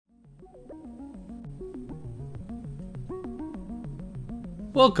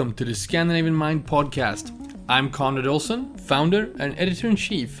Welcome to the Scandinavian Mind podcast. I'm Conrad Olsson, founder and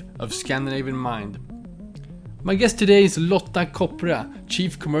editor-in-chief of Scandinavian Mind. My guest today is Lotta Koppra,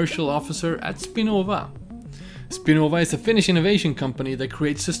 Chief Commercial Officer at Spinnova. Spinnova is a Finnish innovation company that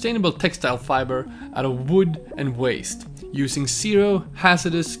creates sustainable textile fiber out of wood and waste, using zero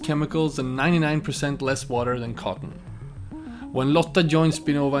hazardous chemicals and 99% less water than cotton. When Lotta joined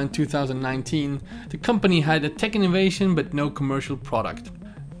Spinnova in 2019, the company had a tech innovation but no commercial product.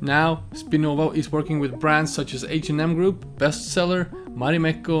 Now, Spinnova is working with brands such as H&M Group, Bestseller,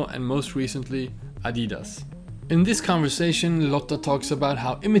 Marimekko, and most recently, Adidas. In this conversation, Lotta talks about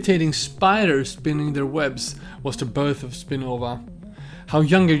how imitating spiders spinning their webs was the birth of Spinnova, how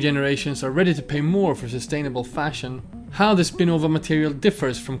younger generations are ready to pay more for sustainable fashion, how the Spinnova material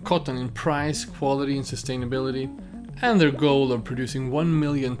differs from cotton in price, quality, and sustainability, and their goal of producing 1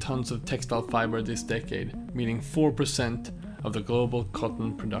 million tons of textile fiber this decade, meaning 4% of the global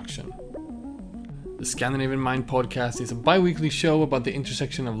cotton production. The Scandinavian Mind podcast is a bi-weekly show about the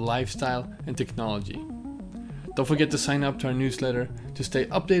intersection of lifestyle and technology. Don't forget to sign up to our newsletter to stay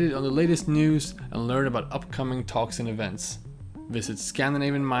updated on the latest news and learn about upcoming talks and events. Visit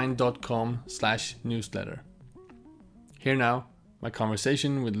scandinavianmind.com/newsletter. Here now, my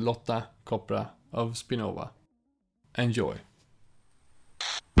conversation with Lotta Koppra of Spinnova. Enjoy.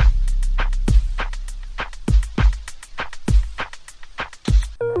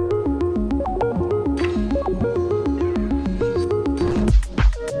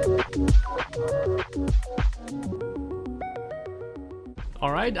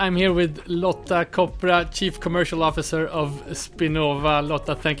 All right, I'm here with Lotta Koppra, Chief Commercial Officer of Spinnova.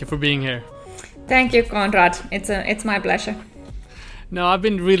 Lotta, thank you for being here. Thank you, Conrad. It's my pleasure. Now, I've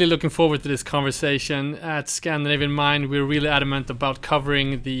been really looking forward to this conversation. At Scandinavian Mind, we're really adamant about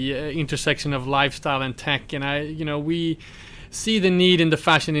covering the intersection of lifestyle and tech, and we see the need in the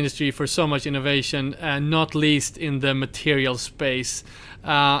fashion industry for so much innovation, not least in the material space.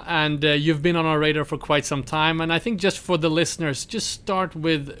 And you've been on our radar for quite some time. And I think just for the listeners, just start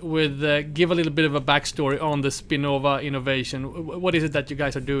with give a little bit of a backstory on the Spinnova innovation. What is it that you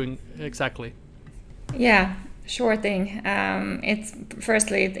guys are doing exactly? Yeah, sure thing.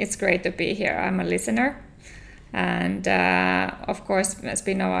 It's great to be here. I'm a listener. And of course,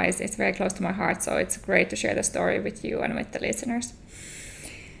 Spinnova is very close to my heart, so it's great to share the story with you and with the listeners.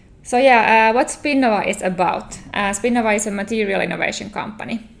 So what Spinnova is about. Spinnova is a material innovation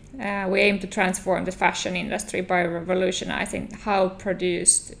company. We aim to transform the fashion industry by revolutionizing how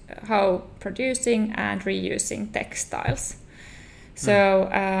producing and reusing textiles. So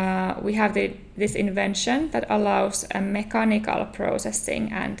we have this invention that allows a mechanical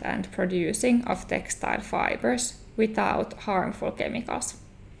processing and producing of textile fibers without harmful chemicals.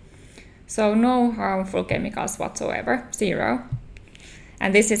 So no harmful chemicals whatsoever, zero.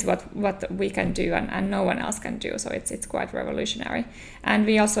 And this is what we can do and no one else can do, so it's quite revolutionary. And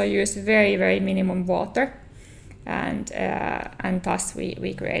we also use very, very minimum water, and thus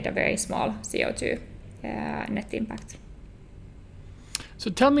we create a very small CO2 net impact. So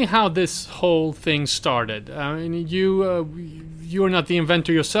tell me how this whole thing started. I mean, you are not the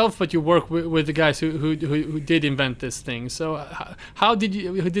inventor yourself, but you work with the guys who did invent this thing. So how did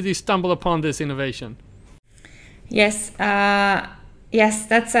you stumble upon this innovation? Yes,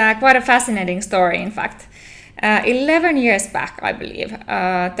 that's quite a fascinating story, in fact. 11 years back, I believe,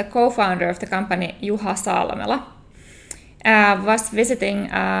 the co-founder of the company, Juha Salmela, was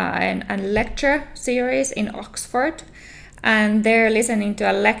visiting a lecture series in Oxford, and they're listening to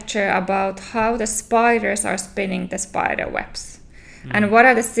a lecture about how the spiders are spinning the spider webs, and what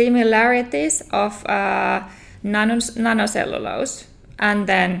are the similarities of nanocellulose and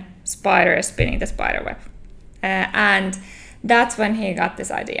then spiders spinning the spider web. And that's when he got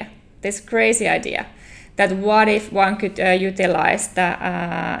this crazy idea, that what if one could utilize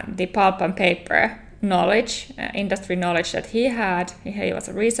the pulp and paper knowledge, industry knowledge that he had. He was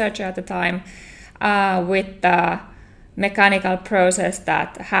a researcher at the time, with the mechanical process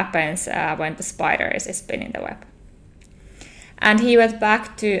that happens when the spider is spinning the web. And he went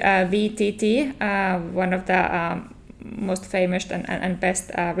back to VTT, one of the most famous and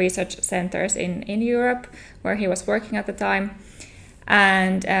best research centers in Europe, where he was working at the time.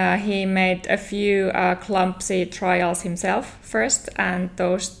 And he made a few clumsy trials himself first, and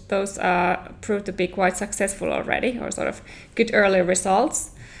those proved to be quite successful already, or sort of good early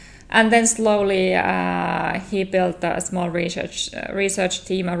results. And then slowly he built a small research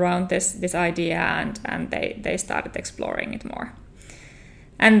team around this idea, and they started exploring it more.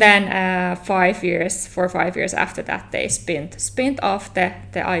 And then 5 years after that, they spent off the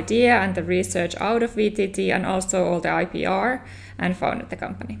idea and the research out of VTT and also all the IPR and founded the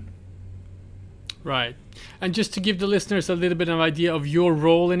company. Right. And just to give the listeners a little bit of idea of your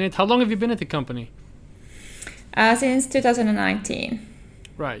role in it, how long have you been at the company? Since 2019.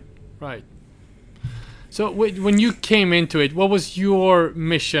 Right. So when you came into it, what was your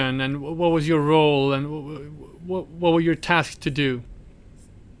mission and what was your role and what were your tasks to do?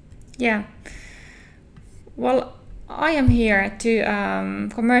 Yeah. Well, I am here to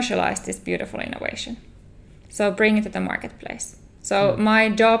commercialize this beautiful innovation. So bring it to the marketplace. So my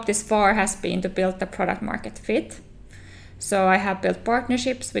job this far has been to build the product market fit. So I have built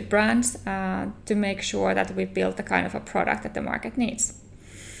partnerships with brands to make sure that we build the kind of a product that the market needs.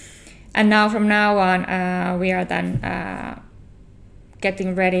 And now from now on, we are then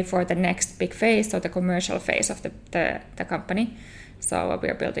getting ready for the next big phase, so the commercial phase of the company. So we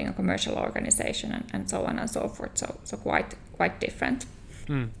are building a commercial organization and so on and so forth. So quite different.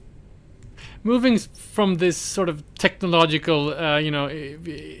 Moving from this sort of technological,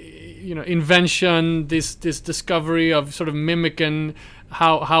 invention, this discovery of sort of mimicking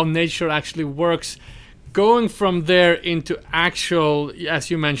how nature actually works, going from there into actual, as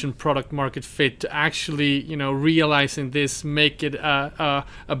you mentioned, product market fit, to actually, realizing this, make it a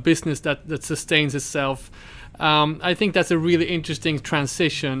business that sustains itself. I think that's a really interesting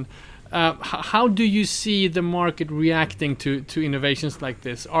transition. How do you see the market reacting to innovations like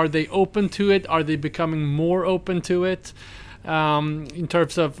this? Are they open to it? Are they becoming more open to it? In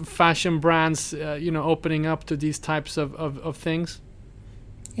terms of fashion brands, opening up to these types of things?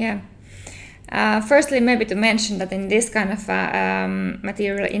 Yeah. Firstly, maybe to mention that in this kind of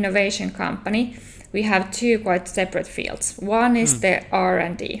material innovation company, we have two quite separate fields. One is the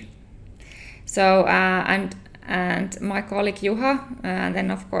R&D. So, and my colleague Juha, and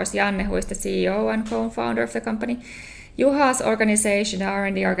then of course Janne, who is the CEO and co-founder of the company. Juha's organization, the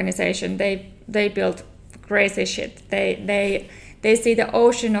R&D organization, they build crazy shit. They see the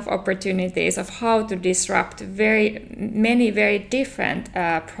ocean of opportunities of how to disrupt many very different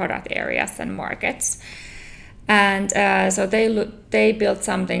product areas and markets. And so they built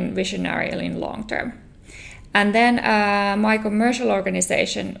something visionary in long term. And then my commercial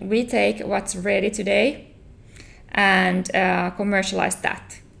organization, we take what's ready today and commercialize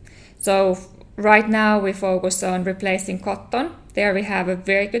that. So right now we focus on replacing cotton. There we have a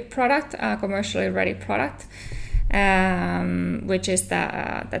very good product, a commercially ready product, which is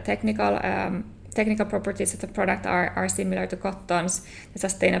the technical properties of the product are similar to cotton's. The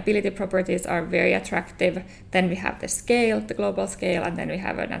sustainability properties are very attractive. Then we have the scale, the global scale, and then we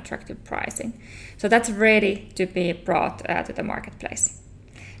have an attractive pricing. So that's ready to be brought to the marketplace.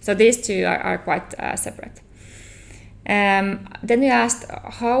 So these two are quite separate. Then you asked,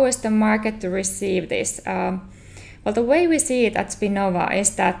 how is the market to receive this? Well, the way we see it at Spinnova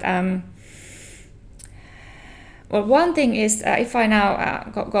is that, one thing is, if I now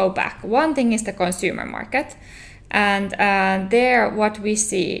go back, one thing is the consumer market. And there what we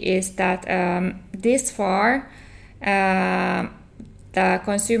see is that this far, the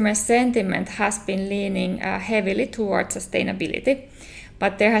consumer sentiment has been leaning heavily towards sustainability.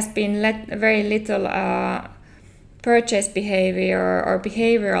 But there has been very little purchase behavior or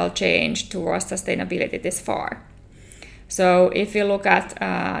behavioral change towards sustainability this far. So if you look at,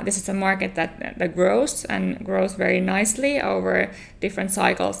 this is a market that grows and grows very nicely over different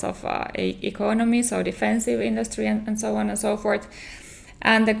cycles of economy, so defensive industry and so on and so forth.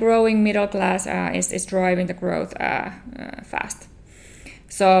 And the growing middle class is driving the growth fast.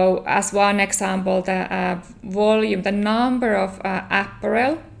 So as one example, the volume, the number of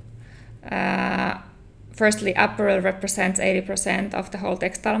apparel, firstly, apparel represents 80% of the whole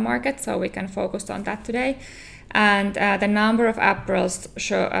textile market, so we can focus on that today. And the number of apparels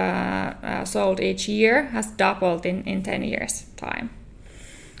sold each year has doubled in 10 years' time.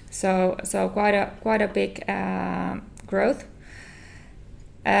 So quite a big growth.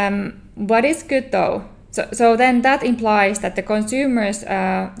 What is good though? So then that implies that the consumers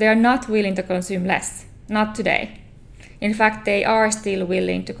they are not willing to consume less, not today. In fact, they are still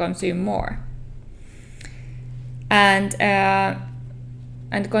willing to consume more. And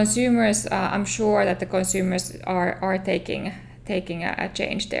consumers, I'm sure that the consumers are taking a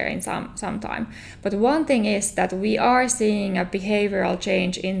change there in some time. But one thing is that we are seeing a behavioral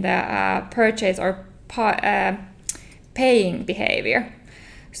change in the purchase or paying behavior.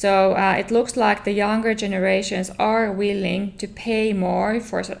 So it looks like the younger generations are willing to pay more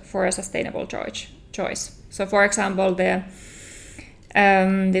for a sustainable choice. So for example,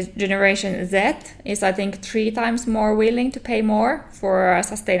 The generation Z is, I think, 3 times more willing to pay more for a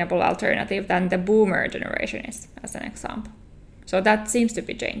sustainable alternative than the boomer generation is, as an example. So that seems to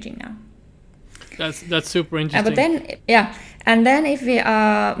be changing now. That's super interesting. But then, and then if we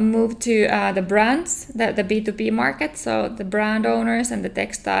move to the brands, the B2B market, so the brand owners and the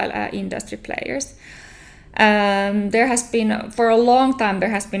textile industry players, there has been, for a long time, there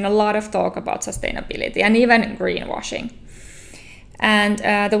has been a lot of talk about sustainability and even greenwashing. And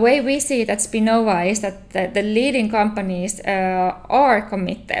the way we see it at Spinnova is that the leading companies are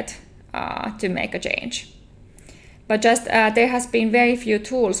committed to make a change. But just there has been very few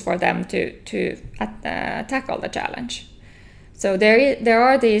tools for them to tackle the challenge. So there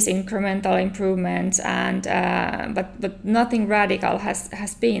are these incremental improvements, and but nothing radical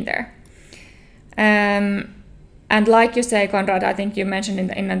has been there. And like you say, Konrad, I think you mentioned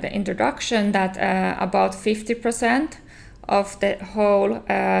in the introduction that about 50% of the whole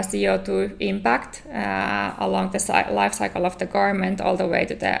CO2 impact along the life cycle of the garment all the way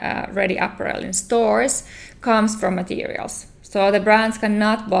to the ready apparel in stores comes from materials. So the brands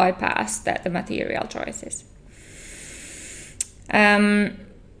cannot bypass the material choices.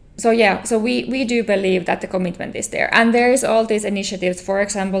 So we do believe that the commitment is there, and there is all these initiatives. For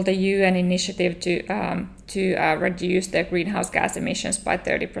example, the UN initiative to reduce the greenhouse gas emissions by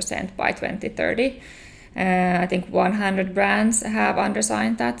 30% by 2030. I think 100 brands have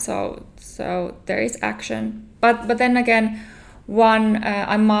undersigned that, so there is action. But then again,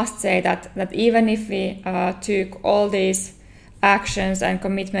 I must say that even if we took all these actions and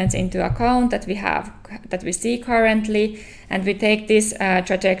commitments into account that we see currently, and we take this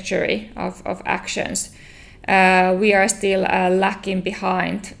trajectory of actions, we are still lacking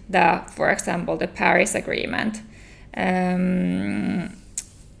behind for example, the Paris Agreement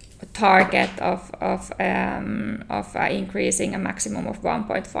target of increasing a maximum of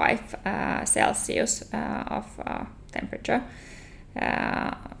 1.5 Celsius of temperature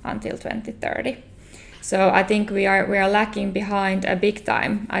until 2030. So I think we are lacking behind a big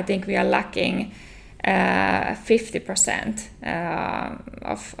time. I think we are lacking 50%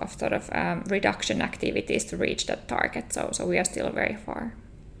 of sort of reduction activities to reach that target. So we are still very far.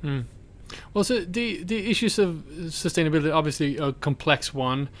 Mm. Well, so the issues of sustainability obviously a complex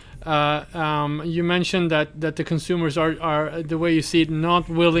one. You mentioned that the consumers are the way you see it, not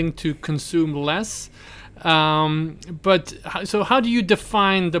willing to consume less. But so how do you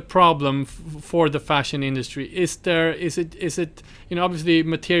define the problem for the fashion industry? Is it obviously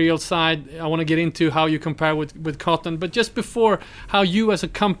material side? I want to get into how you compare with cotton, but just before, how you as a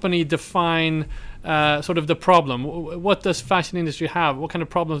company define sort of the problem. What does fashion industry have? What kind of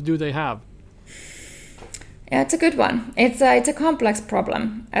problems do they have? Yeah, it's a good one. It's a complex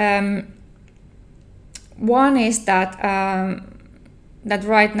problem. One is that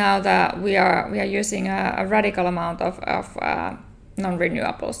right now that we are using a radical amount of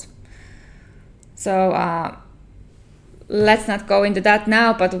non-renewables. So let's not go into that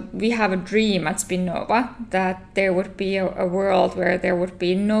now, but we have a dream at Spinnova that there would be a world where there would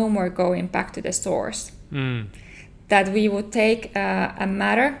be no more going back to the source. That we would take a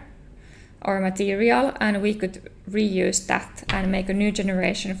matter or material and we could reuse that and make a new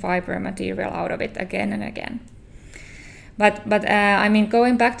generation fiber material out of it again and again. But I mean,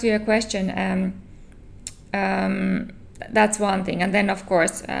 going back to your question, that's one thing. And then, of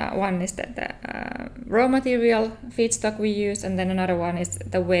course, one is the raw material feedstock we use, and then another one is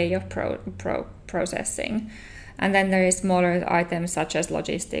the way of processing. And then there is smaller items such as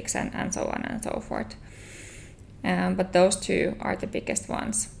logistics and so on and so forth. But those two are the biggest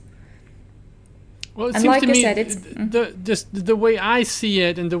ones. Well, it and seems like to you me, said, just the way I see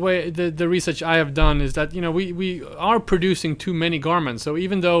it and the way the research I have done is that we are producing too many garments. So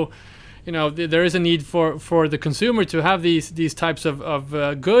even though there is a need for the consumer to have these types of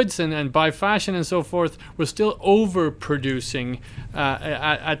goods and buy fashion and so forth, we're still overproducing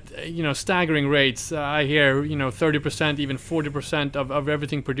at staggering rates. I hear 30%, even 40% of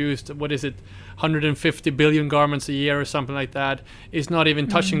everything produced. What is it? 150 billion garments a year or something like that is not even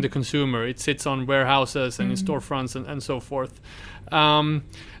touching the consumer. It sits on warehouses and in storefronts and so forth.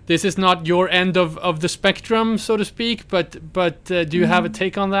 This is not your end of the spectrum, so to speak, but do you have a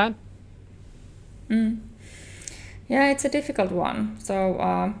take on that? Yeah, it's a difficult one. So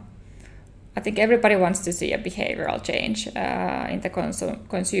I think everybody wants to see a behavioral change in the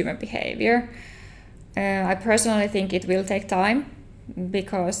consumer behavior. I personally think it will take time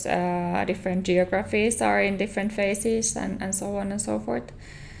because different geographies are in different phases and so on and so forth.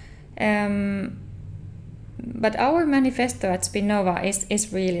 But our manifesto at Spinnova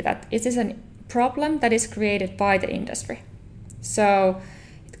is really that it is a problem that is created by the industry. So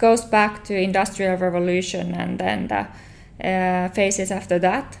it goes back to Industrial Revolution and then the phases after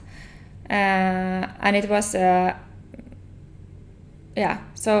that. And it was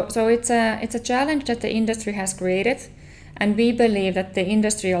so it's a challenge that the industry has created, and we believe that the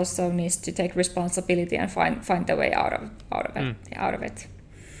industry also needs to take responsibility and find the way out of it.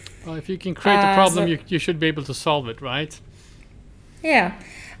 Well, if you can create a problem, you should be able to solve it, right? Yeah,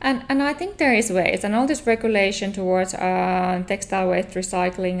 and I think there is ways, and all this regulation towards textile waste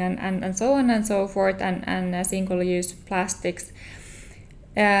recycling and so on and so forth, and single-use plastics,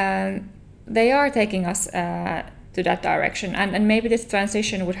 they are taking us to that direction, and maybe this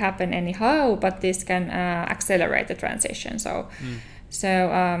transition would happen anyhow, but this can accelerate the transition. So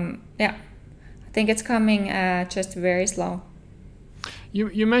I think it's coming just very slow.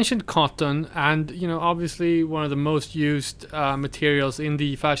 You mentioned cotton, and obviously one of the most used materials in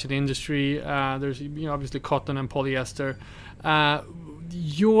the fashion industry. There's obviously cotton and polyester.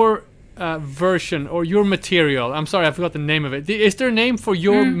 Your version or your material. I'm sorry, I forgot the name of it. Is there a name for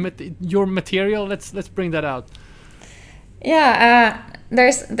your material? Let's bring that out. Yeah,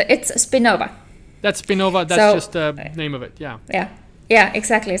 it's Spinnova. That's Spinnova. That's just the name of it. Yeah,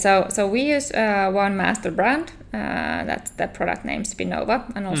 exactly. So we use one master brand. That's the product name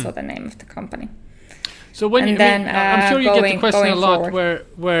Spinnova, and also the name of the company. So I'm sure you get the question a lot where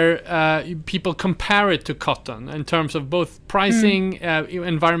people compare it to cotton in terms of both pricing,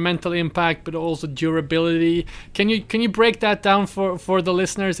 environmental impact, but also durability. Can you break that down for the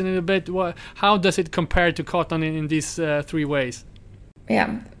listeners in a little bit? How does it compare to cotton in these three ways?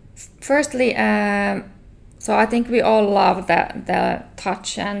 Yeah, firstly, so I think we all love the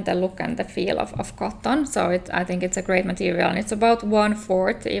touch and the look and the feel of cotton. So I think it's a great material, and it's about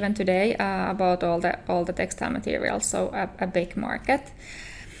 1/4 even today about all the textile materials. So a big market,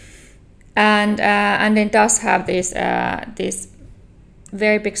 and it does have these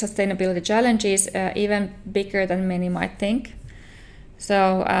very big sustainability challenges, even bigger than many might think.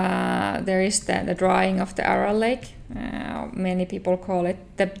 So there is the drying of the Aral Lake. Many people call it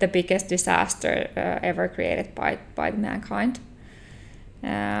the biggest disaster ever created by mankind.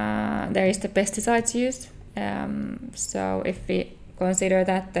 There is the pesticides used. So if we consider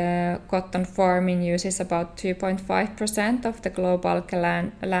that the cotton farming uses about 2.5% of the global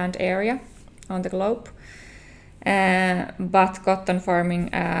land area on the globe, but cotton farming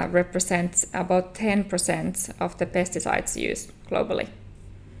represents about 10% of the pesticides used globally.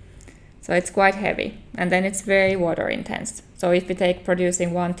 So it's quite heavy, and then it's very water intense. So if we take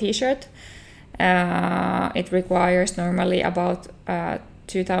producing one t-shirt, it requires normally about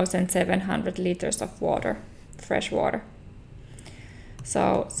 2,700 liters of water, fresh water.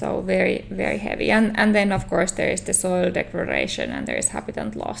 So very, very heavy. And then of course there is the soil degradation, and there is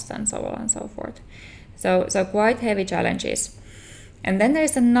habitat loss, and so on and so forth. So quite heavy challenges. And then there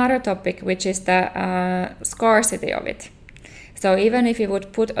is another topic, which is the scarcity of it. So even if you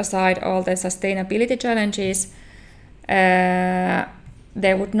would put aside all the sustainability challenges, there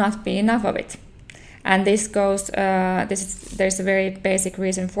would not be enough of it. And there's a very basic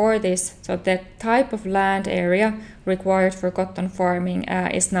reason for this. So the type of land area required for cotton farming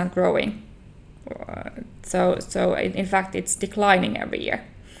is not growing. So in fact, it's declining every year.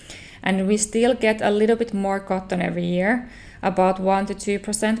 And we still get a little bit more cotton every year, about 1% to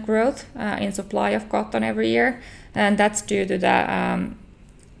 2% growth in supply of cotton every year. And that's due to the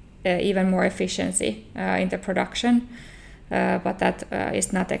even more efficiency in the production. But that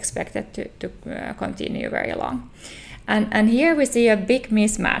is not expected to continue very long. And here we see a big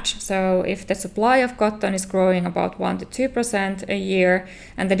mismatch. So if the supply of cotton is growing about 1% to 2% a year,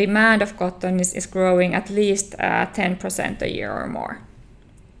 and the demand of cotton is growing at least 10% a year or more.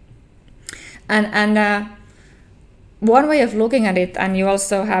 And one way of looking at it, and you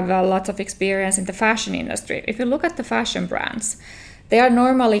also have a lot of experience in the fashion industry, if you look at the fashion brands, they are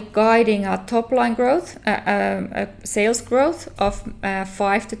normally guiding a top-line growth, a sales growth of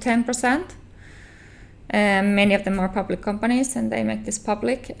 5 to 10%. Many of them are public companies, and they make this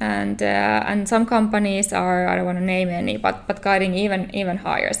public. And some companies are, I don't want to name any, but guiding even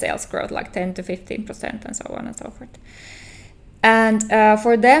higher sales growth, like 10 to 15%, and so on and so forth. And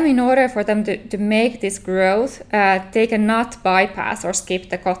for them, in order for them to make this growth, they cannot bypass or skip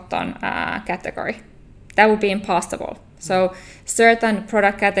the cotton category. That would be impossible. So certain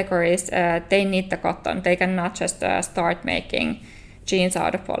product categories, they need the cotton. They cannot just start making jeans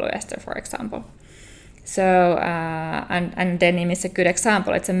out of polyester, for example. So and denim is a good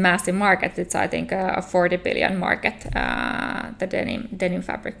example. It's a massive market. It's, I think, a 40 billion market, the denim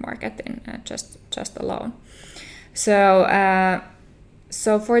fabric market in just alone. So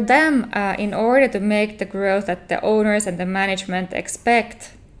So for them, in order to make the growth that the owners and the management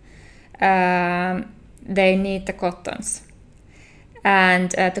expect, they need the cottons.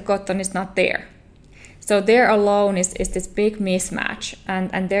 And the cotton is not there. So there alone is this big mismatch.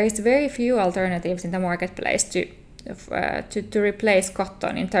 And there is very few alternatives in the marketplace to replace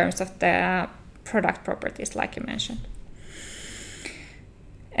cotton in terms of the product properties, like you mentioned.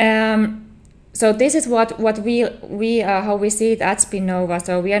 So this is what we how we see it at Spinnova.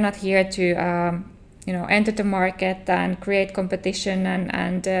 So we are not here to enter the market and create competition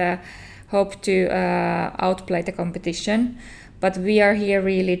and hope to outplay the competition, but we are here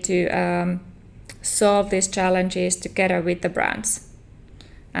really to solve these challenges together with the brands.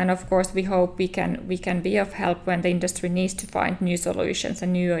 And of course, we hope we can be of help when the industry needs to find new solutions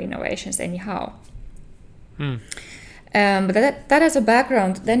and new innovations anyhow. But that as a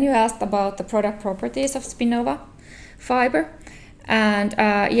background. Then you asked about the product properties of Spinnova fiber. And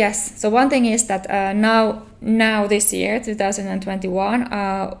yes, so one thing is that now this year,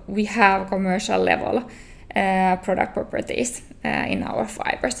 2021, we have commercial level product properties in our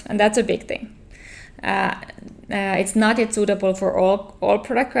fibers, and that's a big thing. It's not yet suitable for all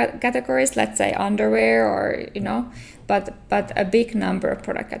product categories, let's say underwear or but a big number of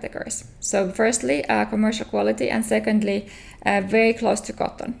product categories. So firstly, commercial quality, and secondly, very close to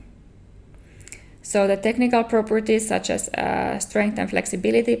cotton. So the technical properties such as strength and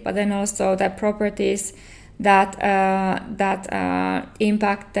flexibility, but then also the properties that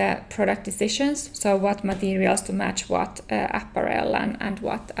impact the product decisions. So what materials to match what apparel and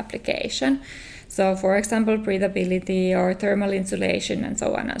what application. So for example, breathability or thermal insulation and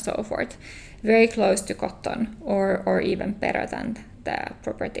so on and so forth. Very close to cotton or even better than the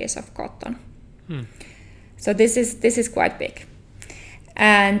properties of cotton. So this is quite big.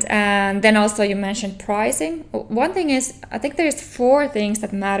 And then also you mentioned pricing. One thing is, I think there is 4 things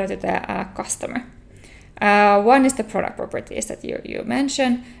that matter to the customer. One is the product properties that you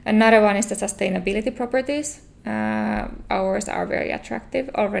mentioned. Another one is the sustainability properties. Ours are very attractive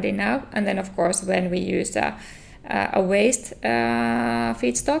already now. And then of course when we use a waste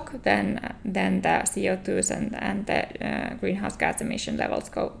feedstock, then the CO2s and the greenhouse gas emission levels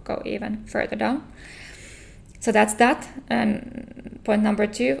go even further down. So that's that, and point number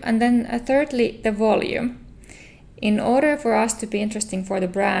 2. And then thirdly, the volume. In order for us to be interesting for the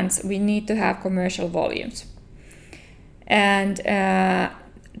brands, we need to have commercial volumes. And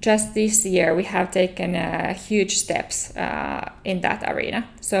just this year, we have taken huge steps in that arena.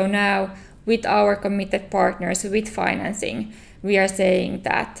 So now, with our committed partners, with financing, we are saying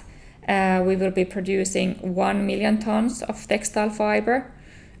that we will be producing 1 million tons of textile fiber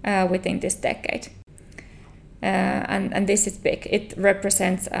within this decade. And this is big. It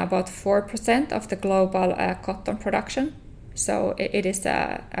represents about 4% of the global cotton production. So it is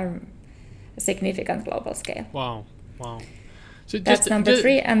a significant global scale. Wow. So that's number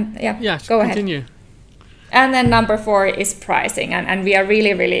 3. And go continue. Ahead. And then number 4 is pricing. And we are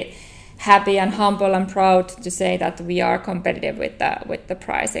really, really happy and humble and proud to say that we are competitive with the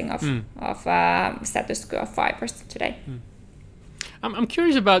pricing of status quo fibers today. I'm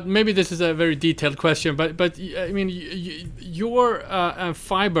curious about, maybe this is a very detailed question, but I mean, your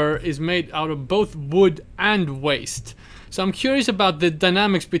fiber is made out of both wood and waste. So I'm curious about the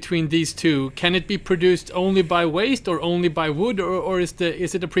dynamics between these two. Can it be produced only by waste or only by wood, or is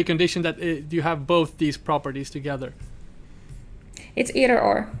it a precondition that you have both these properties together? It's either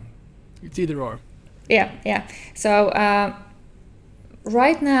or. It's either or. Yeah. So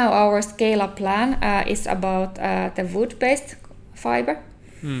right now our scale-up plan is about the wood-based fiber,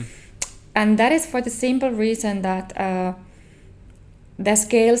 and that is for the simple reason that the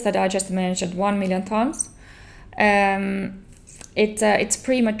scales that I just mentioned, 1 million tons, it's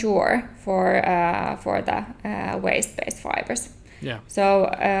premature for the waste-based fibers. Yeah. So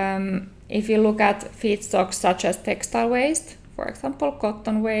if you look at feedstocks such as textile waste, for example,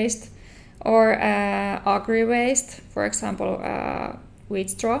 cotton waste, or agri waste, for example, wheat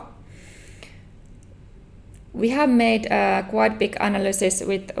straw. We have made quite big analysis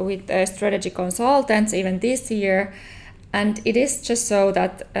with strategy consultants even this year, and it is just so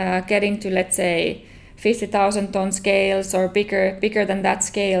that getting to, let's say, 50,000 ton scales or bigger than that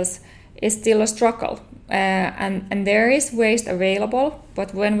scales is still a struggle. And there is waste available,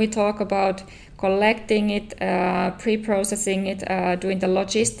 but when we talk about collecting it, pre-processing it, doing the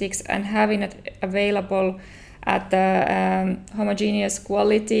logistics and having it available at the homogeneous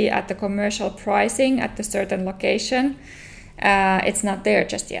quality, at the commercial pricing, at a certain location, it's not there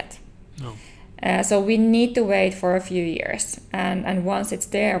just yet. No. So we need to wait for a few years, and once it's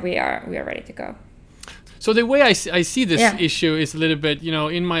there, we are ready to go. So the way I see this issue is a little bit,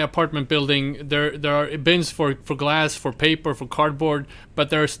 in my apartment building, there are bins for glass, for paper, for cardboard, but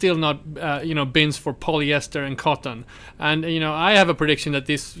there are still not, bins for polyester and cotton. And, I have a prediction that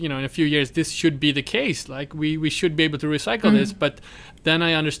this, in a few years, this should be the case. Like we should be able to recycle this, but then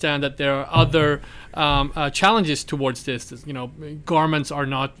I understand that there are other challenges towards this. Garments are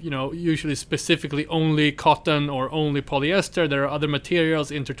not, usually specifically only cotton or only polyester. There are other materials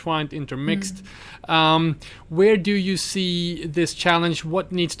intertwined, intermixed. Where do you see this challenge?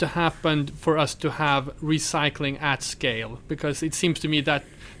 What needs to happen for us to have recycling at scale? Because it seems to me that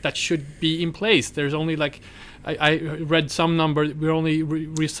should be in place. There's only I read some number. We're only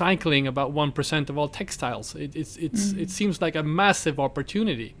recycling about 1% of all textiles. It seems like a massive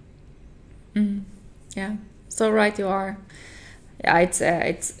opportunity. Yeah, so right you are. Yeah,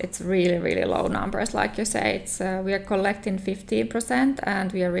 it's really, really low numbers, like you say. It's we are collecting 15%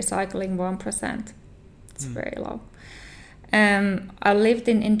 and we are recycling 1%. It's very low. I lived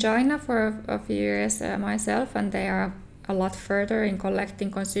in China for a few years myself, and they are a lot further in collecting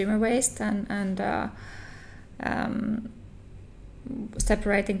consumer waste and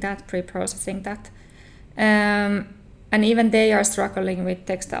separating that, pre-processing that, and even they are struggling with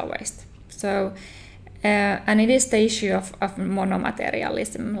textile waste. So, and it is the issue of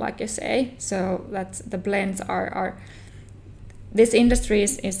monomaterialism, like you say. So that the blends are this industry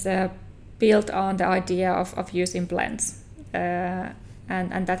is built on the idea of using blends, and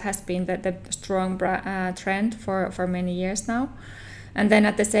that has been the strong trend for many years now. And then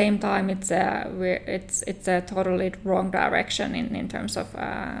at the same time, it's a totally wrong direction in terms of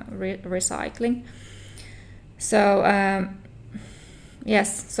recycling. So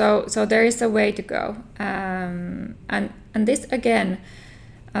yes, so there is a way to go, and this again,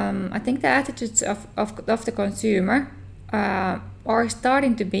 I think the attitudes of the consumer are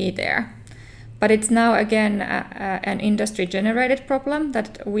starting to be there, but it's now again an industry-generated problem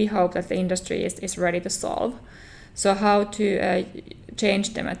that we hope that the industry is ready to solve. So how to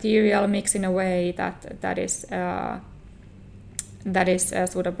change the material mix in a way that is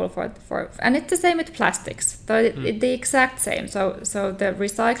suitable for, and it's the same with plastics. So the exact same. So the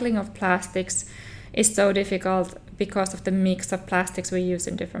recycling of plastics is so difficult because of the mix of plastics we use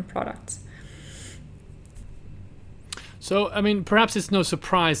in different products. So, I mean, perhaps it's no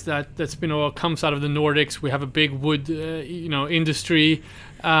surprise that Spinnova comes out of the Nordics. We have a big wood, industry.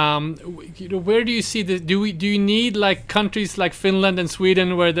 Where do you see this? Do you need like countries like Finland and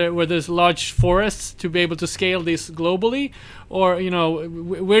Sweden where there's large forests to be able to scale this globally, or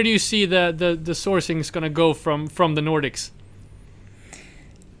where do you see the sourcing is going to go from the Nordics?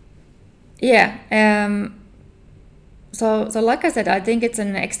 Yeah. So like I said, I think it's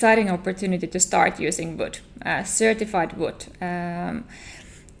an exciting opportunity to start using wood, certified wood, and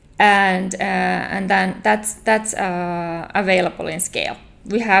then that's available in scale.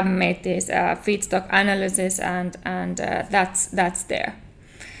 We have made this feedstock analysis, and that's there,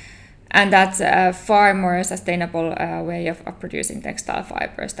 and that's a far more sustainable way of producing textile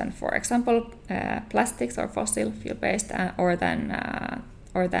fibers than, for example, plastics or fossil fuel based, or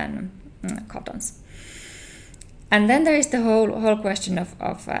than cottons. And then there is the whole question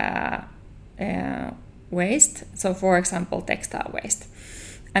of waste. So, for example, textile waste.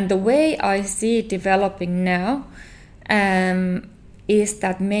 And the way I see it developing now is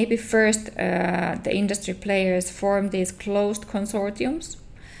that maybe first the industry players form these closed consortiums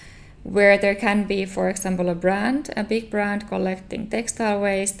where there can be, for example, a big brand collecting textile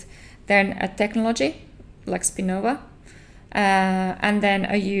waste, then a technology like Spinnova, and then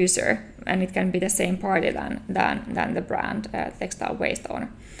a user, and it can be the same party than the brand textile waste owner.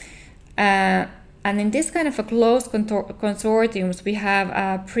 And in this kind of a closed consortiums, we have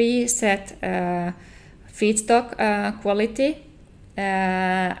a preset feedstock quality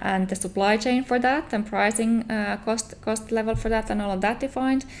and the supply chain for that, and pricing cost level for that, and all of that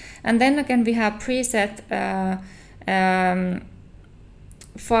defined. And then again, we have preset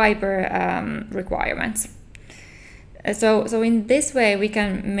fiber requirements. So in this way we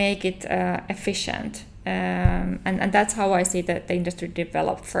can make it efficient, and that's how I see the industry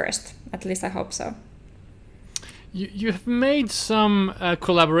develop first. At least I hope so. You have made some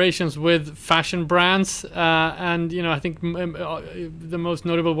collaborations with fashion brands, and I think the most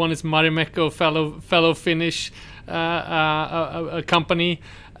notable one is Marimekko, fellow Finnish a company.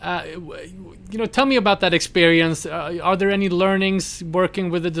 Tell me about that experience. Are there any learnings working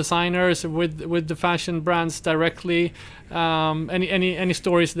with the designers, with the fashion brands directly? Any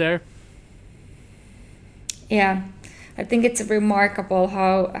stories there? Yeah, I think it's remarkable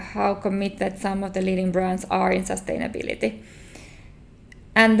how committed some of the leading brands are in sustainability.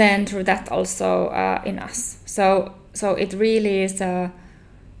 and then through that also in us. So it really is,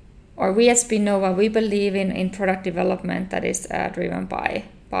 or we at Spinnova, we believe in product development that is driven by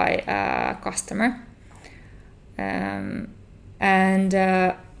customer, and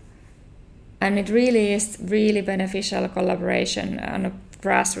it really is really beneficial collaboration on a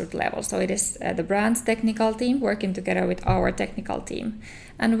grassroots level. So it is the brand's technical team working together with our technical team,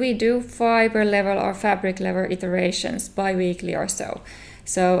 and we do fiber level or fabric level iterations bi-weekly or so.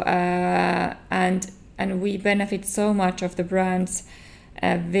 So and we benefit so much of the brand's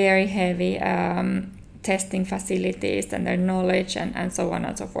very heavy testing facilities and their knowledge and so on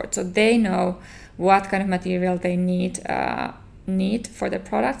and so forth. So they know what kind of material they need for the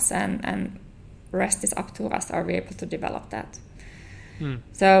products, and rest is up to us. Are we able to develop that?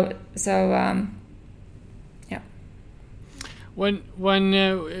 So yeah. When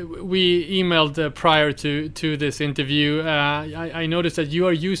we emailed prior to this interview, I noticed that you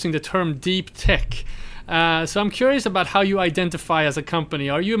are using the term deep tech. So I'm curious about how you identify as a company.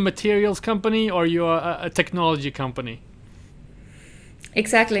 Are you a materials company or are you a technology company?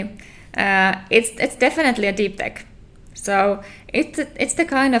 Exactly. It's definitely a deep tech. So it's the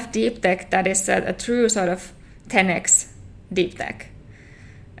kind of deep tech that is a true sort of 10x deep tech.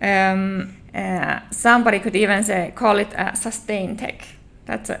 Somebody could even call it sustain tech.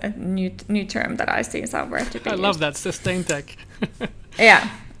 That's a new term that I see somewhere to be I love that, sustain tech.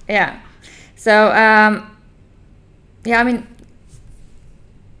 Yeah. So I mean,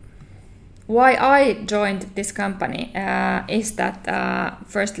 why I joined this company is that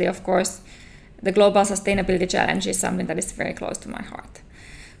firstly, of course, the global sustainability challenge is something that is very close to my heart.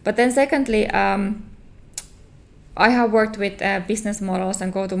 But then secondly, I have worked with business models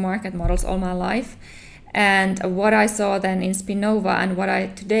and go-to-market models all my life. And what I saw then in Spinnova and what I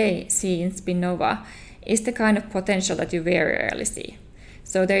today see in Spinnova is the kind of potential that you very rarely see.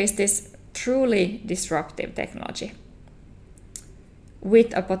 So there is this truly disruptive technology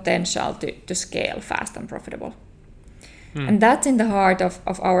with a potential to scale fast and profitable. And that's in the heart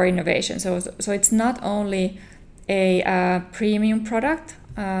of our innovation. So it's not only a premium product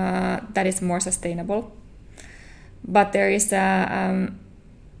that is more sustainable, but there is a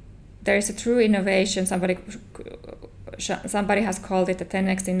true innovation. Somebody has called it a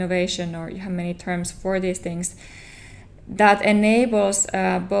 10x innovation, or you have many terms for these things, that enables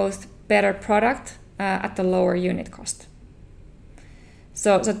both better product at a lower unit cost.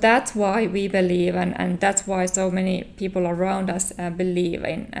 So that's why we believe, and that's why so many people around us believe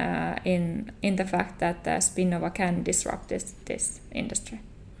in the fact that Spinnova can disrupt this industry.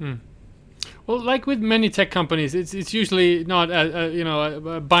 Well, like with many tech companies, it's usually not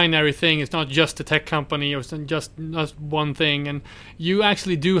a binary thing. It's not just a tech company or just one thing, and you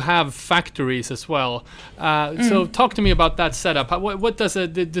actually do have factories as well. So talk to me about that setup. What does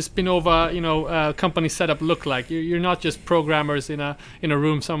the Spinnova company setup look like? You're not just programmers in a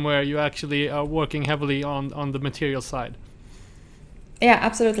room somewhere. You actually are working heavily on the material side. Yeah,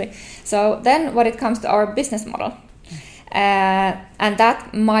 absolutely. So then, when it comes to our business model. And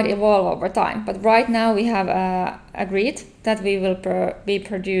that might evolve over time. But right now we have agreed that we will be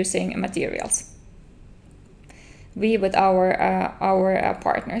producing materials. We with our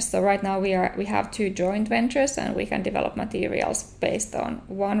partners. So right now we have 2 joint ventures, and we can develop materials based on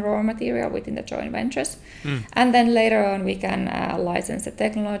one raw material within the joint ventures. And then later on we can license the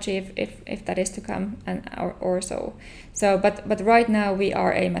technology if that is to come, or so. So but right now we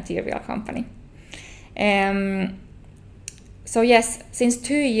are a material company. So yes, since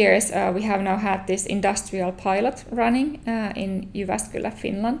 2 years we have now had this industrial pilot running in Jyväskylä,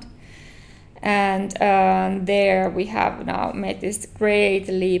 Finland. And there we have now made this great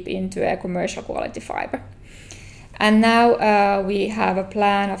leap into a commercial quality fiber. And now we have a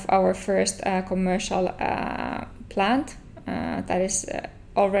plan of our first commercial plant that is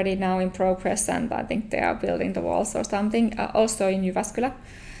already now in progress, and I think they are building the walls or something, also in Jyväskylä.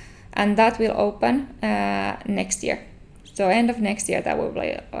 And that will open next year. So end of next year that will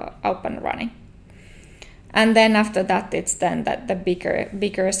be up and running. And then after that it's then that the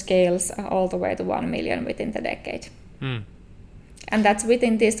bigger scales all the way to 1 million within the decade. And that's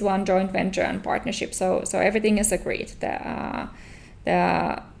within this one joint venture and partnership. So everything is agreed. The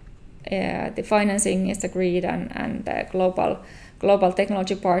financing is agreed, and the global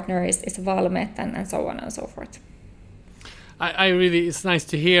technology partner is Valmet, and so on and so forth. I really, it's nice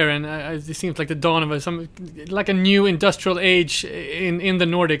to hear, and it seems like the dawn of like a new industrial age in the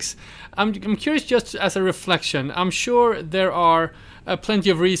Nordics. I'm curious, just as a reflection. I'm sure there are plenty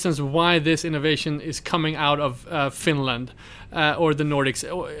of reasons why this innovation is coming out of Finland or the Nordics.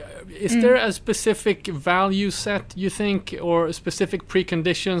 Is there a specific value set, you think, or specific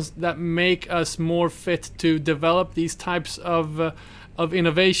preconditions that make us more fit to develop these types of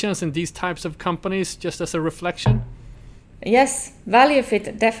innovations and these types of companies, just as a reflection? Yes, value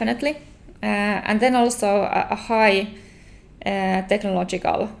fit, definitely. And then also a high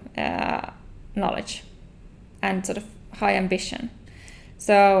technological knowledge and sort of high ambition.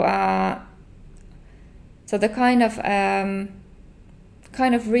 So the kind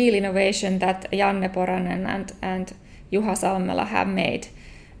of real innovation that Janne Poranen and Juha Salmela have made,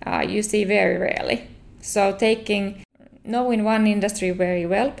 you see very rarely. So knowing one industry very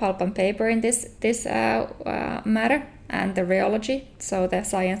well, pulp and paper in this matter, and the rheology, so the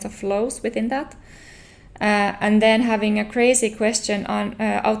science of flows within that, and then having a crazy question on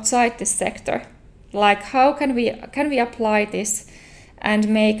outside this sector, like how can we apply this and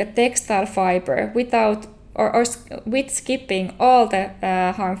make a textile fiber without or with skipping all the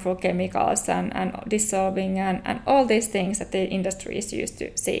harmful chemicals and dissolving and all these things that the industry is used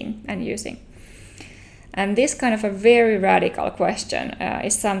to seeing and using. And this kind of a very radical question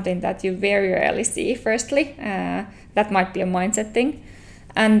is something that you very rarely see, firstly. That might be a mindset thing.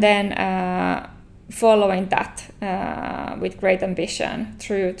 And then following that with great ambition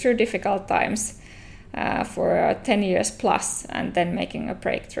through difficult times for 10 years plus, and then making a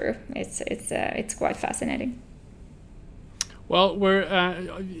breakthrough. It's quite fascinating. Well, we're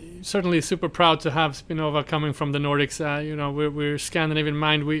certainly super proud to have Spinnova coming from the Nordics. We're Scandinavian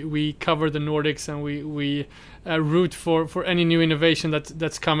Mind. We cover the Nordics, and we root for any new innovation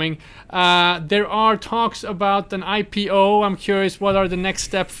that's coming. There are talks about an IPO. I'm curious, what are the next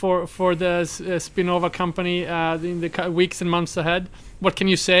steps for the Spinnova company in the weeks and months ahead? What can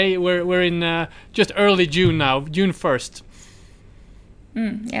you say? We're in just early June now, June 1st.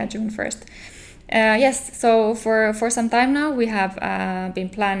 June 1st. Yes, so for some time now we have been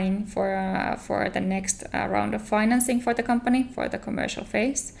planning for the next round of financing for the company, for the commercial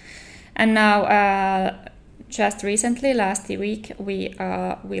phase. And now just recently, last week, we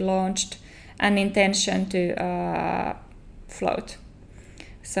launched an intention to float.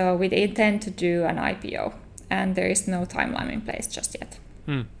 So we intend to do an IPO, and there is no timeline in place just yet.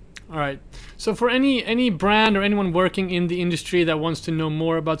 All right. So for any brand or anyone working in the industry that wants to know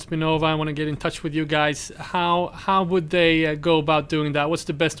more about Spinnova, I want to get in touch with you guys. How would they go about doing that? What's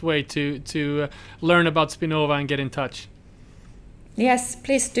the best way to learn about Spinnova and get in touch? Yes,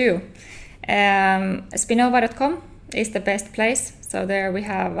 please do. Spinnova.com is the best place. So there we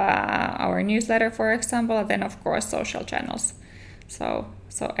have our newsletter, for example, and then of course social channels. So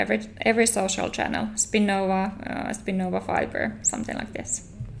every social channel, Spinnova Fiber, something like this.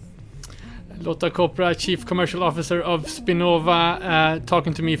 Lotta Kopra, Chief Commercial Officer of Spinnova,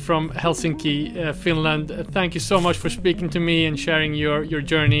 talking to me from Helsinki, Finland. Thank you so much for speaking to me and sharing your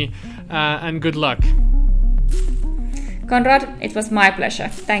journey, and good luck. Konrad, it was my pleasure.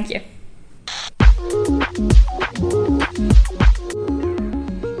 Thank you.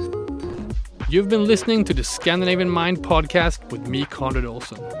 You've been listening to the Scandinavian Mind podcast with me, Konrad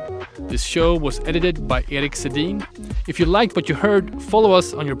Olsson. This show was edited by Erik Sedin. If you liked what you heard, follow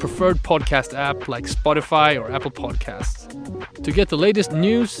us on your preferred podcast app like Spotify or Apple Podcasts. To get the latest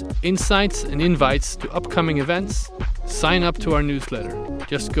news, insights, and invites to upcoming events, sign up to our newsletter.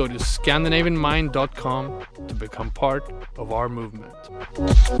 Just go to scandinavianmind.com to become part of our movement.